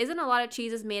 Isn't a lot of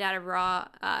cheeses made out of raw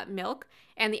milk?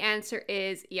 And the answer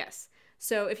is yes.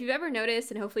 So if you've ever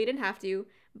noticed, and hopefully you didn't have to,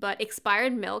 but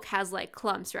expired milk has like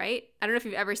clumps, right? I don't know if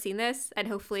you've ever seen this, and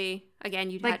hopefully,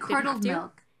 again, like curdled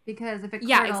milk, because if it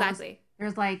curdles, exactly.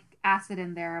 There's like acid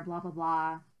in there, blah, blah,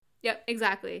 blah. Yep,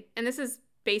 exactly. And this is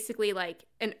basically like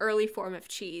an early form of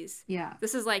cheese. Yeah.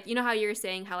 This is like, how you were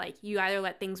saying how like you either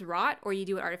let things rot or you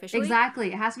do it artificially? Exactly.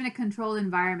 It has to be in a controlled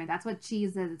environment. That's what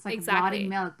cheese is. It's like rotting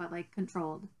milk, but like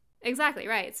controlled. Exactly,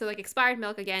 right. So like expired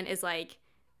milk, again, is like,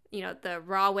 the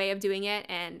raw way of doing it,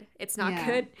 and it's not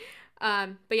good.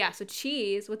 But yeah, so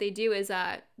cheese, what they do is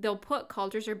they'll put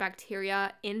cultures or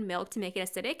bacteria in milk to make it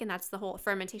acidic, and that's the whole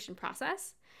fermentation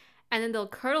process. And then they'll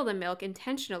curdle the milk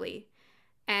intentionally.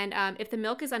 And if the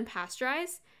milk is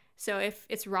unpasteurized, so if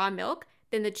it's raw milk,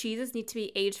 then the cheeses need to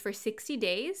be aged for 60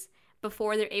 days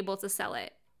before they're able to sell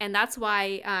it. And that's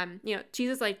why,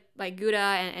 cheeses like Gouda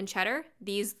and cheddar,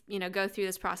 these, go through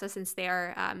this process since they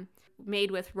are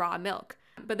made with raw milk.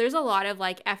 But there's a lot of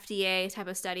like FDA type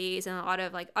of studies and a lot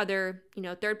of like other,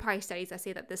 third-party studies that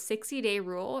say that the 60-day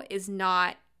rule is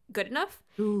not good enough.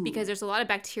 Ooh. Because there's a lot of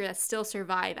bacteria that still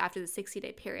survive after the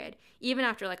 60-day period, even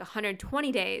after like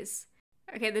 120 days.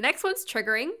 Okay, the next one's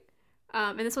triggering,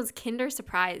 and this one's Kinder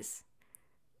Surprise.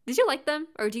 Did you like them,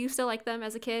 or do you still like them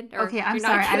as a kid? Or okay, I'm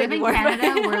sorry. I live in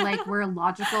Canada where we're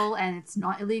logical and it's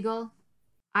not illegal.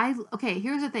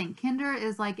 Here's the thing. Kinder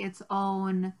is like its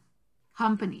own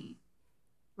company,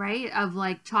 right? Of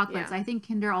like chocolates. Yeah. I think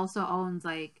Kinder also owns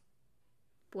like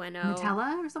Bueno,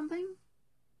 Nutella or something,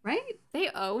 right? They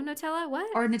own Nutella? What?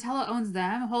 Or Nutella owns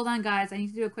them? Hold on, guys. I need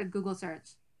to do a quick Google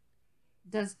search.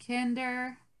 Does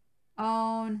Kinder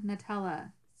own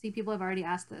Nutella? See, people have already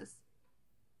asked this.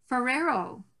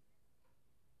 Ferrero.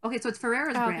 Okay, so it's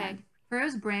Ferrero's brand. Okay.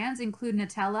 Ferrero's brands include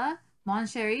Nutella, Mon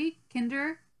Cherie,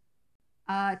 Kinder,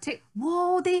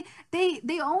 Whoa, they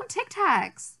own Tic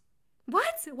Tacs.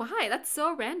 What? Why? That's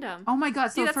so random. Oh my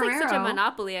God! So that's Ferrero, like such a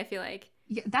monopoly. I feel like.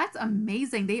 Yeah, that's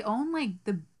amazing. They own like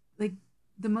the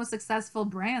most successful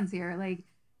brands here. Like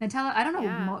Nutella. I don't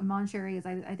know what Mon Cherie is.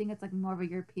 I think it's like more of a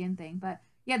European thing, but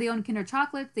yeah, they own Kinder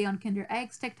chocolates. They own Kinder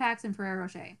eggs, Tic Tacs, and Ferrero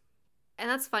Rocher. And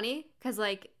that's funny because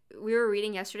like we were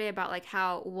reading yesterday about like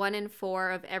how 1 in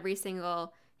 4 of every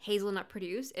single hazelnut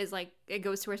produced is like it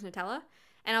goes towards Nutella.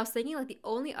 And I was thinking like the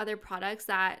only other products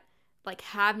that like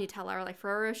have Nutella are like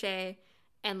Ferrero Rocher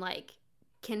and like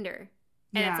Kinder.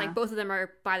 And it's like both of them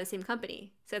are by the same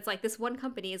company. So it's like this one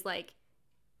company is like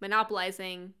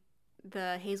monopolizing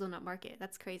the hazelnut market.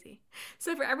 That's crazy.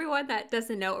 So for everyone that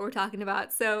doesn't know what we're talking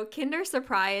about, so Kinder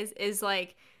Surprise is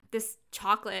like this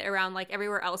chocolate around like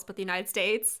everywhere else but the United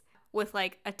States with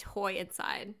like a toy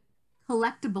inside.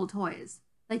 Collectible toys.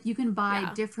 Like you can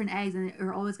buy different eggs and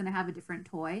you're always going to have a different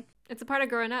toy. It's a part of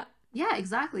growing up. Yeah,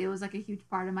 exactly. It was like a huge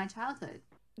part of my childhood.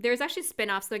 There's actually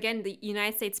spin-offs. So again, the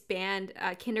United States banned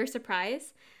Kinder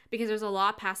Surprise because there's a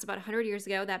law passed about 100 years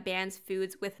ago that bans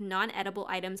foods with non-edible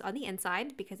items on the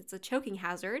inside because it's a choking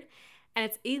hazard, and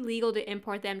it's illegal to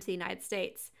import them to the United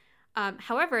States.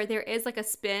 However, there is like a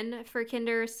spin for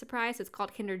Kinder Surprise. It's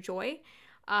called Kinder Joy,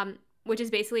 which is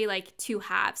basically like two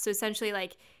halves. So essentially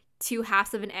like two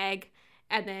halves of an egg,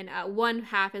 and then one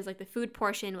half is like the food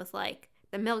portion with like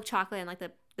the milk chocolate and like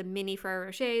the mini Ferrero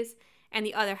Rochers, and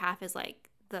the other half is like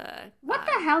the what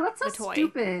the hell? That's so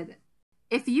stupid.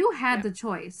 If you had the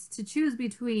choice to choose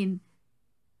between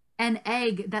an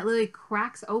egg that literally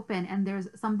cracks open and there's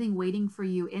something waiting for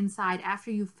you inside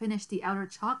after you finish the outer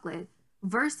chocolate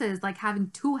versus like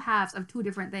having two halves of two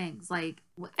different things, like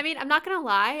what? I mean, I'm not gonna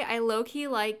lie, I low-key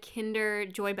like Kinder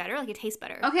Joy better. Like it tastes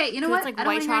better. Okay, you know what? It's like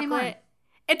white chocolate.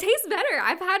 It tastes better.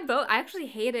 I've had both. I actually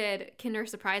hated Kinder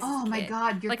Surprise. Oh my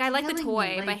god, you're like I like the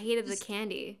toy, but I hated the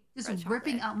candy. Just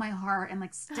ripping out my heart and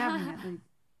like stabbing it. Like,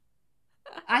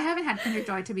 I haven't had Kinder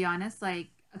Joy, to be honest. Like,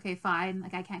 okay, fine.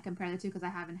 Like I can't compare the two because I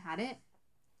haven't had it.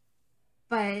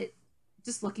 But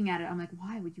just looking at it, I'm like,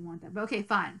 why would you want that? But okay,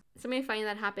 fine. Something funny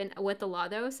that happened with the law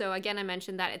though. So again, I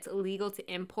mentioned that it's illegal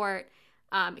to import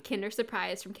Kinder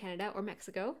Surprise from Canada or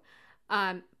Mexico.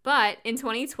 But in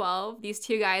 2012, these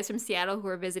two guys from Seattle who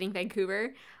were visiting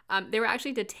Vancouver, they were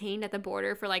actually detained at the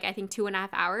border for like, I think 2.5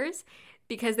 hours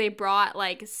because they brought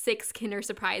like 6 Kinder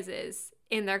Surprises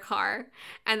in their car.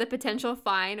 And the potential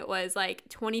fine was like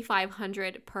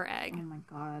 $2,500 per egg. Oh my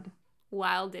God.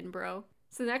 Wild in, bro.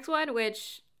 So the next one,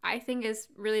 which I think is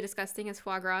really disgusting, is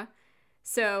foie gras.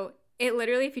 So it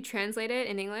literally, if you translate it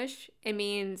in English, it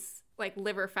means like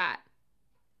liver fat.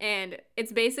 And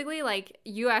it's basically like,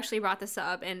 you actually brought this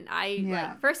up, and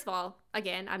like, first of all,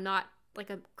 again, I'm not like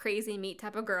a crazy meat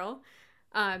type of girl,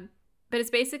 but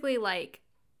it's basically like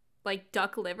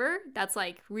duck liver that's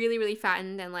like really, really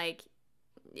fattened, and like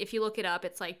if you look it up,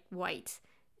 it's like white,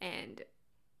 and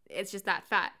it's just that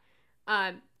fat.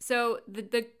 So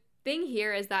the thing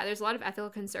here is that there's a lot of ethical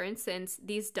concerns since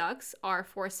these ducks are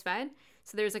force fed.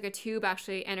 So there's like a tube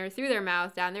actually enter through their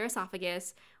mouth down their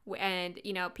esophagus, and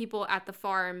you know, people at the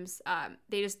farms,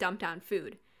 they just dump down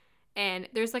food, and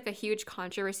there's like a huge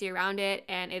controversy around it.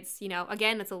 And it's, you know,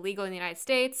 again, it's illegal in the United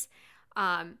States.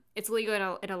 It's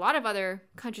illegal in a lot of other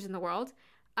countries in the world,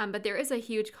 but there is a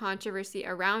huge controversy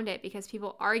around it because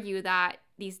people argue that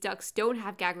these ducks don't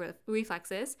have gag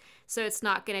reflexes, so it's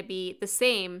not going to be the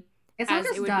same. It's not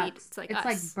just ducks. It's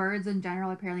like birds in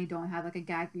general apparently don't have like a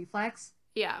gag reflex.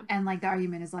 Yeah. And like the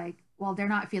argument is like, well, they're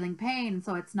not feeling pain,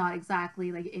 so it's not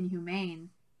exactly like inhumane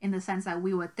in the sense that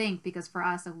we would think, because for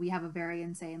us, like, we have a very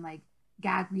insane like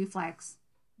gag reflex.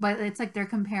 But it's like they're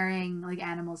comparing like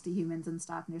animals to humans and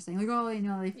stuff, and they're saying like, oh, you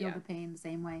know, they feel the pain the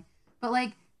same way. But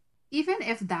like, even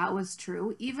if that was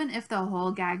true, even if the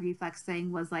whole gag reflex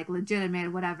thing was like legitimate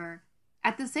or whatever,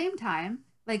 at the same time,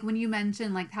 like when you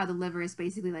mention like how the liver is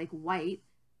basically like white,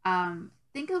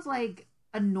 think of like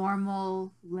a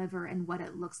normal liver and what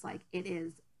it looks like. It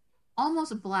is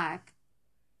almost black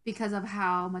because of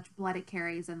how much blood it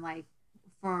carries, and like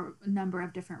for a number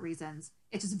of different reasons.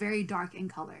 It's just very dark in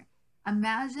color.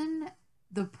 Imagine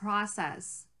the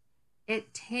process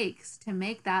it takes to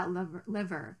make that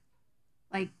liver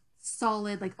like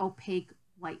solid, like opaque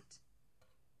white.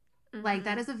 Mm-hmm. Like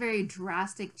that is a very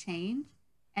drastic change.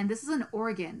 And this is an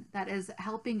organ that is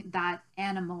helping that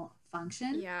animal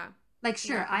function. Yeah. Like,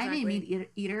 sure, yeah, exactly. I'm a meat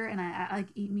eater and I like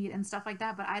eat meat and stuff like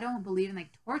that, but I don't believe in like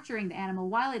torturing the animal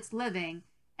while it's living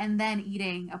and then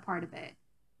eating a part of it.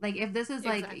 Like, if this is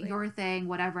like your thing,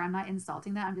 whatever, I'm not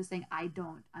insulting that. I'm just saying I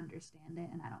don't understand it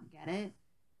and I don't get it,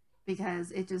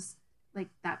 because it just, like,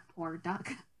 that poor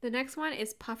duck. The next one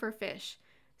is puffer fish.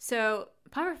 So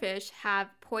puffer fish have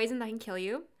poison that can kill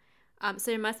you.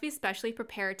 So it must be specially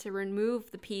prepared to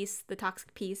remove the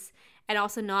toxic piece, and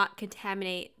also not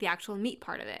contaminate the actual meat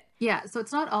part of it. Yeah, so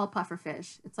it's not all puffer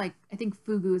fish. It's like, I think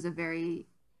fugu is a very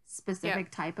specific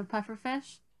type of puffer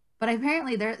fish. But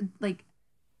apparently they're like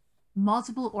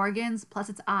multiple organs plus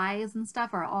its eyes and stuff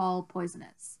are all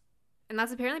poisonous. And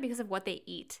that's apparently because of what they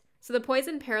eat. So the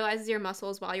poison paralyzes your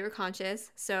muscles while you're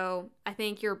conscious. So I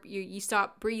think you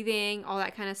stop breathing, all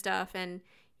that kind of stuff, and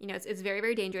you know, it's very,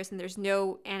 very dangerous, and there's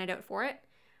no antidote for it.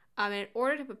 And in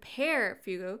order to prepare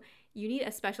fugu, you need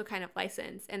a special kind of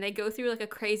license, and they go through like a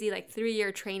crazy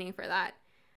 3-year training for that.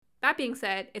 That being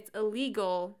said, it's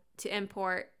illegal to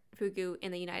import fugu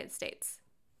in the United States.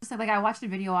 So like, I watched a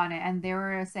video on it, and they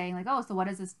were saying like, oh, so what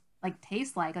does this like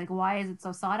taste like? Like, why is it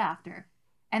so sought after?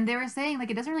 And they were saying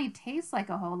like it doesn't really taste like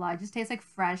a whole lot. It just tastes like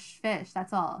fresh fish.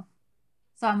 That's all.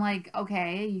 So I'm like,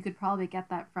 okay, you could probably get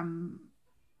that from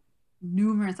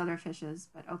numerous other fishes,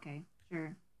 but okay,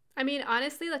 sure. I mean,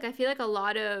 honestly, like I feel like a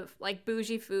lot of like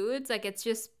bougie foods, like it's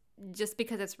just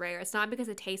because it's rare. It's not because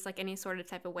it tastes like any sort of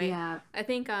type of way. Yeah. I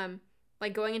think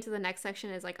like going into the next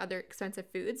section is like other expensive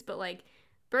foods, but like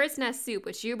bird's nest soup,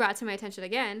 which you brought to my attention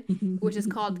again, which is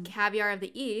called caviar of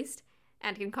the East,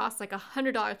 and can cost like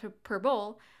 $100 per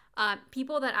bowl.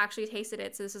 People that actually tasted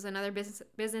it, so this is another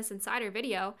business insider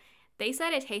video, they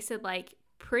said it tasted like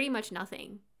pretty much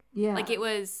nothing. Yeah. Like it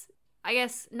was, I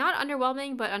guess, not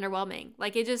underwhelming, but underwhelming.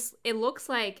 Like it looks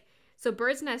like, so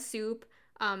bird's nest soup.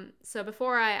 So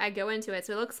before I go into it,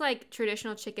 so it looks like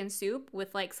traditional chicken soup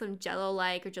with like some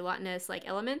jello-like or gelatinous like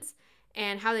elements.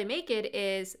 And how they make it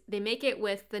is they make it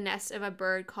with the nest of a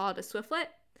bird called a swiftlet.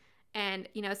 And,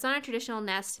 you know, it's not a traditional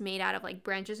nest made out of like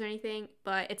branches or anything,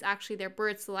 but it's actually their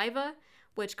bird saliva,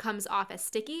 which comes off as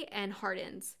sticky and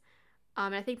hardens.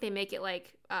 And I think they make it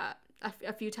like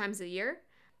a few times a year.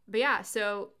 But yeah,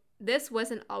 so this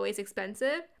wasn't always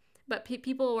expensive, but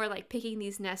people were like picking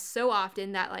these nests so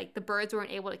often that like the birds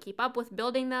weren't able to keep up with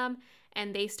building them,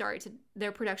 and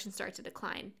their production started to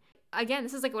decline. Again,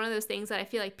 this is like one of those things that I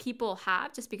feel like people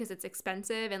have just because it's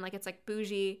expensive and like it's like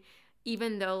bougie,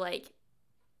 even though like,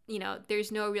 you know,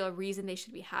 there's no real reason they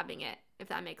should be having it, if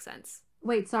that makes sense.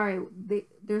 Wait, sorry.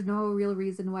 There's no real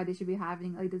reason why they should be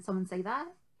having. Like, did someone say that?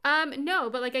 No,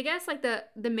 but like I guess like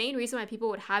the main reason why people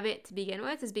would have it to begin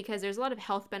with is because there's a lot of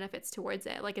health benefits towards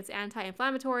it. Like it's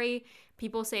anti-inflammatory.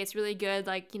 People say it's really good,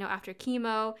 like, you know, after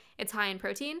chemo. It's high in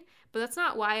protein, but that's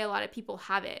not why a lot of people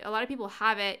have it. A lot of people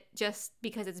have it just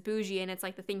because it's bougie and it's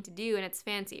like the thing to do and it's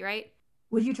fancy, right?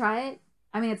 Would you try it?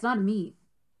 I mean, it's not meat.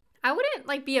 I wouldn't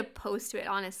like be opposed to it,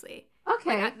 honestly.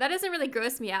 Okay. Like, that doesn't really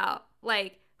gross me out.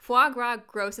 Like foie gras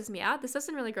grosses me out. This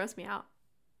doesn't really gross me out.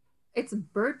 It's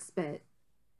bird spit.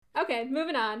 Okay,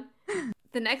 moving on.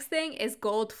 The next thing is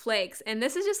gold flakes, and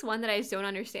this is just one that I just don't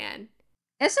understand.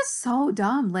 It's just so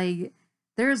dumb. Like,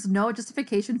 there's no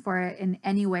justification for it in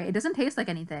any way. It doesn't taste like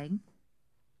anything,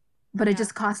 but it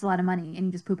just costs a lot of money, and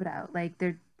you just poop it out. Like,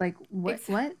 they're like, what?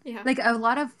 What? Yeah. Like, a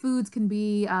lot of foods can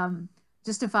be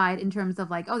justified in terms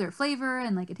of like, oh, their flavor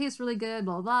and like it tastes really good,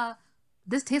 blah blah blah.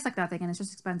 This tastes like nothing, and it's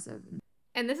just expensive.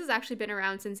 And this has actually been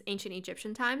around since ancient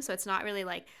Egyptian times, so it's not really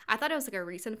like, I thought it was like a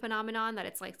recent phenomenon that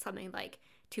it's like something like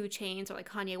 2 Chainz or like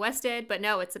Kanye West did, but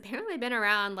no, it's apparently been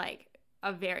around like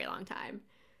a very long time.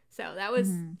 So that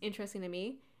was interesting to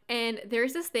me. And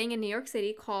there's this thing in New York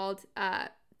City called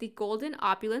the Golden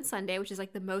Opulent Sundae, which is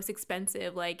like the most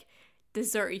expensive like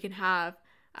dessert you can have,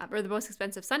 or the most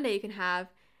expensive sundae you can have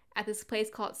at this place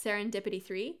called Serendipity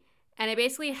 3. And it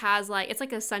basically has like, it's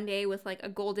like a sundae with like a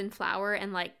golden flour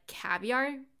and like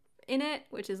caviar in it,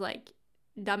 which is like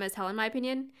dumb as hell in my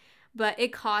opinion. But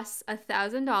it costs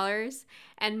 $1,000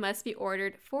 and must be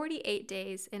ordered 48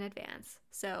 days in advance.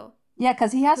 So yeah,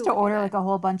 because he has to order like a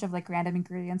whole bunch of like random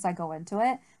ingredients that go into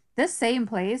it. This same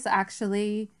place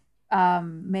actually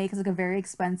makes like a very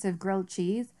expensive grilled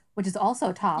cheese, which is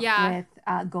also topped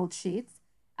with gold sheets.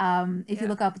 If you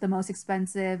look up the most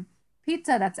expensive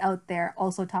pizza that's out there,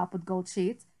 also topped with gold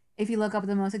sheets. If you look up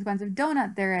the most expensive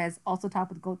donut there is, also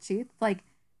topped with gold sheets. Like,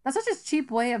 that's such a cheap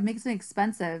way of making something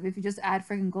expensive if you just add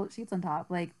freaking gold sheets on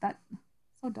top. Like, that,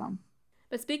 so dumb.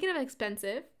 But speaking of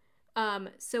expensive,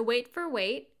 so weight for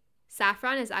weight,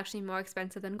 saffron is actually more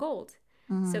expensive than gold.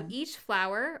 So each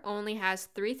flower only has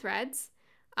 3 threads,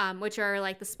 which are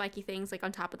like the spiky things like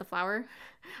on top of the flower.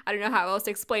 I don't know how else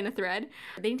to explain a thread.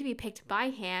 They need to be picked by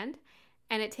hand.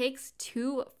 And it takes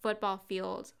 2 football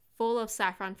fields full of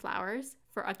saffron flowers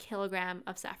for a kilogram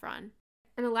of saffron.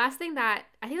 And the last thing that,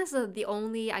 I think this is the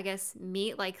only, I guess,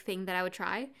 meat-like thing that I would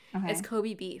try is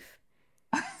Kobe beef.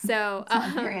 So,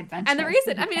 very adventurous. And the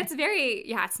reason, I mean, it's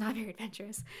not very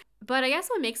adventurous. But I guess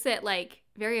what makes it, like,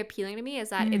 very appealing to me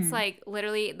is that it's, like,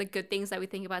 literally the good things that we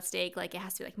think about steak. Like, it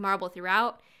has to be, like, marble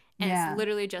throughout. And it's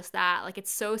literally just that. Like, it's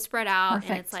so spread out.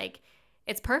 And it's, like,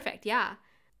 it's perfect, yeah.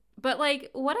 But, like,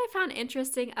 what I found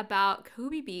interesting about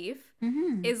Kobe beef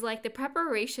is, like, the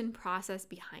preparation process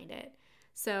behind it.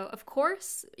 So, of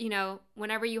course, you know,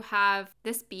 whenever you have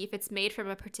this beef, it's made from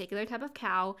a particular type of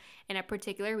cow in a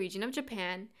particular region of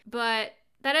Japan. But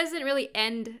that doesn't really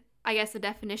end, I guess, the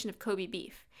definition of Kobe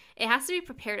beef. It has to be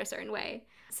prepared a certain way.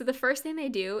 So the first thing they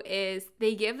do is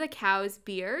they give the cows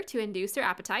beer to induce their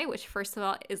appetite, which, first of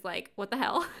all, is like, what the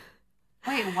hell?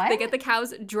 Wait, what? They get the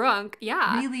cows drunk.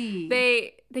 Yeah. Really?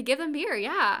 They give them beer.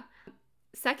 Yeah.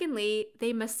 Secondly,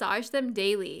 they massage them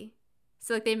daily.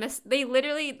 So like they have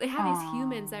these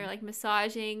humans that are like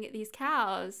massaging these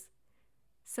cows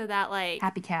so that like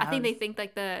happy cows. I think they think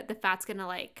like the fat's gonna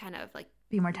like kind of like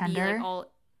be more tender.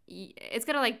 It's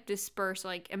gonna like disperse,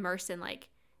 like immerse in like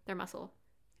their muscle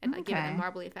and like give it a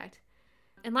marbly effect.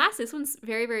 And last, this one's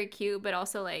very, very cute, but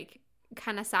also like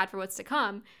kind of sad for what's to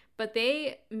come. But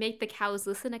they make the cows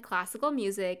listen to classical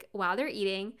music while they're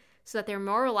eating so that they're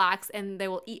more relaxed and they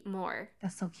will eat more.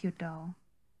 That's so cute though.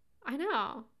 I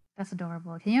know. That's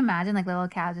adorable. Can you imagine like little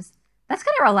cow just, that's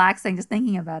kind of relaxing just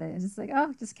thinking about it. It's just like,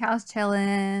 oh, just cows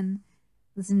chilling,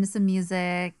 listening to some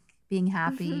music, being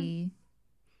happy.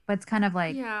 But it's kind of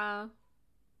like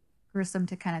gruesome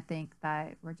to kind of think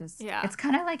that we're just, it's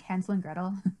kind of like Hansel and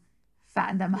Gretel.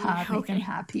 Fatten them up, make them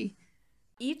happy.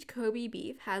 Each Kobe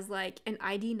beef has like an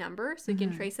ID number, so you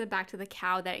can trace it back to the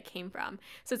cow that it came from.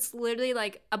 So it's literally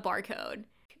like a barcode.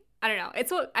 I don't know. It's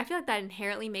what I feel like that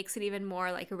inherently makes it even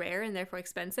more like rare and therefore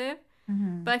expensive.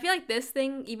 But I feel like this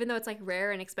thing, even though it's like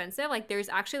rare and expensive, like there's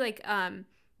actually like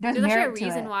there's actually a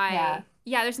reason why.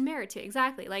 Yeah, there's merit to it.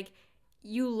 Exactly. Like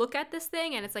you look at this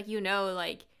thing and it's like,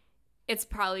 like it's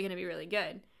probably gonna be really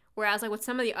good. Whereas like with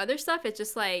some of the other stuff, it's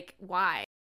just like, why?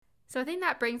 So I think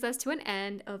that brings us to an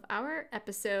end of our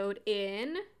episode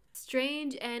in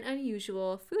Strange and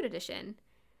Unusual Food Edition.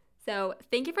 So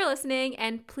thank you for listening,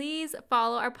 and please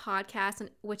follow our podcast on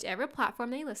whichever platform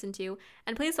that you listen to,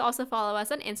 and please also follow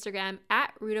us on Instagram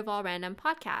at Root of All Random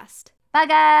Podcast. Bye,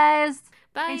 guys.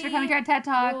 Bye. Thanks for coming to our TED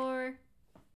Talk.